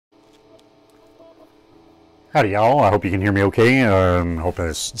Howdy y'all, I hope you can hear me okay. Hope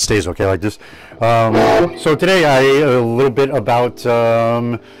it stays okay like this. So today a little bit about,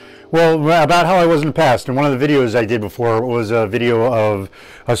 about how I was in the past. And one of the videos I did before was a video of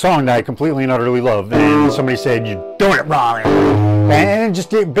a song that I completely and utterly love. And somebody said, "You're doing it wrong." And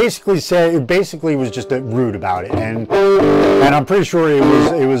it basically was just rude about it. And I'm pretty sure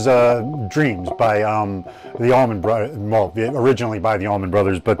it was Dreams by the Allman Brothers, well, originally by the Allman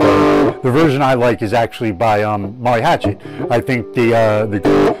Brothers, but the version I like is actually by Molly Hatchet. I think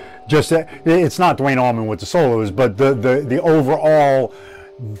it's not Dwayne Allman with the solos, but the overall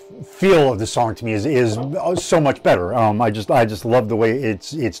feel of the song to me is so much better. I just love the way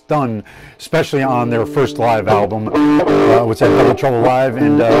it's done, especially on their first live album. What's that, Double Trouble Live?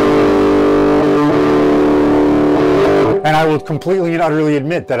 And I will completely and utterly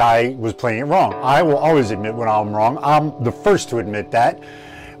admit that I was playing it wrong. I will always admit when I'm wrong. I'm the first to admit that,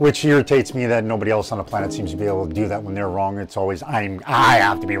 which irritates me that nobody else on the planet seems to be able to do that when they're wrong. It's always I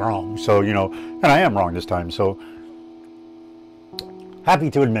have to be wrong. So, you know, and I am wrong this time. So happy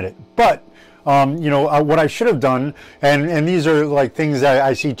to admit it. But what I should have done, and these are like things that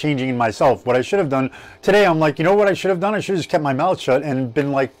I see changing in myself. What I should have done today, I'm like, you know what I should have done? I should have just kept my mouth shut and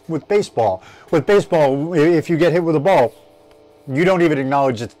been like with baseball. With baseball, if you get hit with a ball, you don't even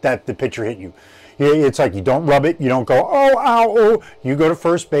acknowledge that the pitcher hit you. It's like you don't rub it. You don't go, oh, ow, oh. You go to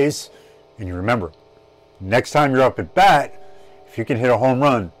first base, and you remember, next time you're up at bat, if you can hit a home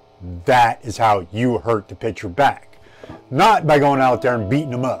run, that is how you hurt the pitcher back. Not by going out there and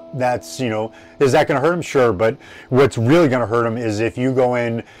beating him up. That's, is that going to hurt him? Sure, but what's really going to hurt him is if you go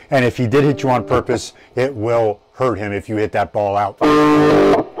in, and if he did hit you on purpose, it will hurt him if you hit that ball out.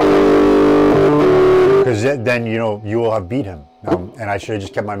 Because then, you will have beat him. And I should have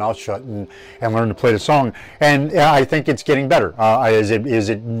just kept my mouth shut and learned to play the song. And I think it's getting better. Is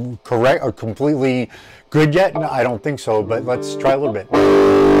it correct or completely good yet? No, I don't think so, but let's try a little bit.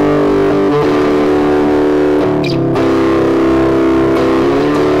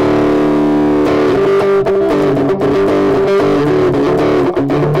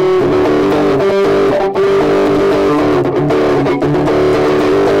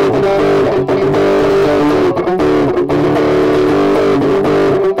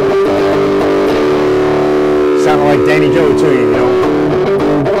 Like Danny Joe too,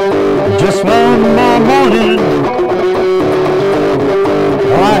 Just one more morning,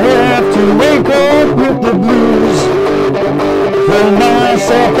 I have to wake up with the blues, pull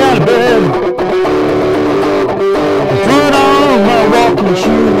myself out of bed, put on my walking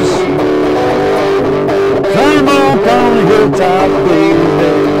shoes, climb up on the hilltop, baby,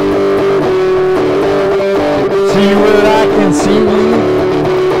 see what I can see.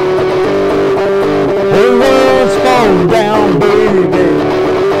 Fall down, baby,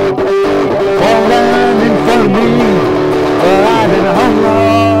 fall down in front of me, but I did a home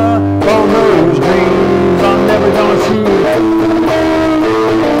run for those dreams I'm never gonna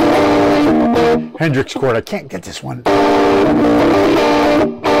see. Hendrix chord, I can't get this one. Fall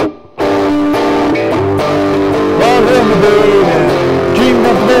in the baby, dream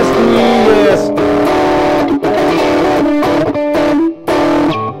of destiny, yes.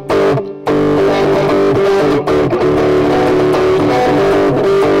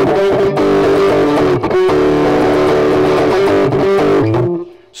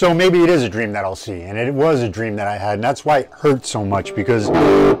 So maybe it is a dream that I'll see, and it was a dream that I had, and that's why it hurts so much, because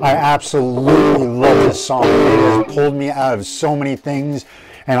I absolutely love this song. It has pulled me out of so many things,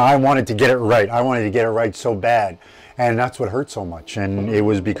 and I wanted to get it right. I wanted to get it right so bad, and that's what hurt so much, and it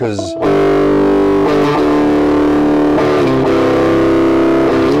was because of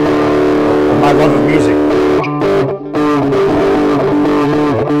my love of music.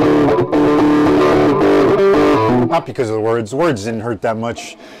 Not because of the words. The words didn't hurt that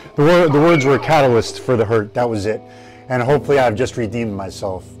much. The words were a catalyst for the hurt. That was it. And hopefully I've just redeemed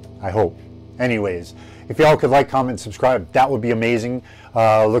myself. I hope. Anyways, if y'all could like, comment, subscribe, that would be amazing.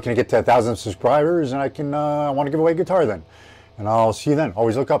 Looking to get to 1,000 subscribers, and I want to give away a guitar then. And I'll see you then.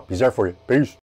 Always look up. He's there for you. Peace.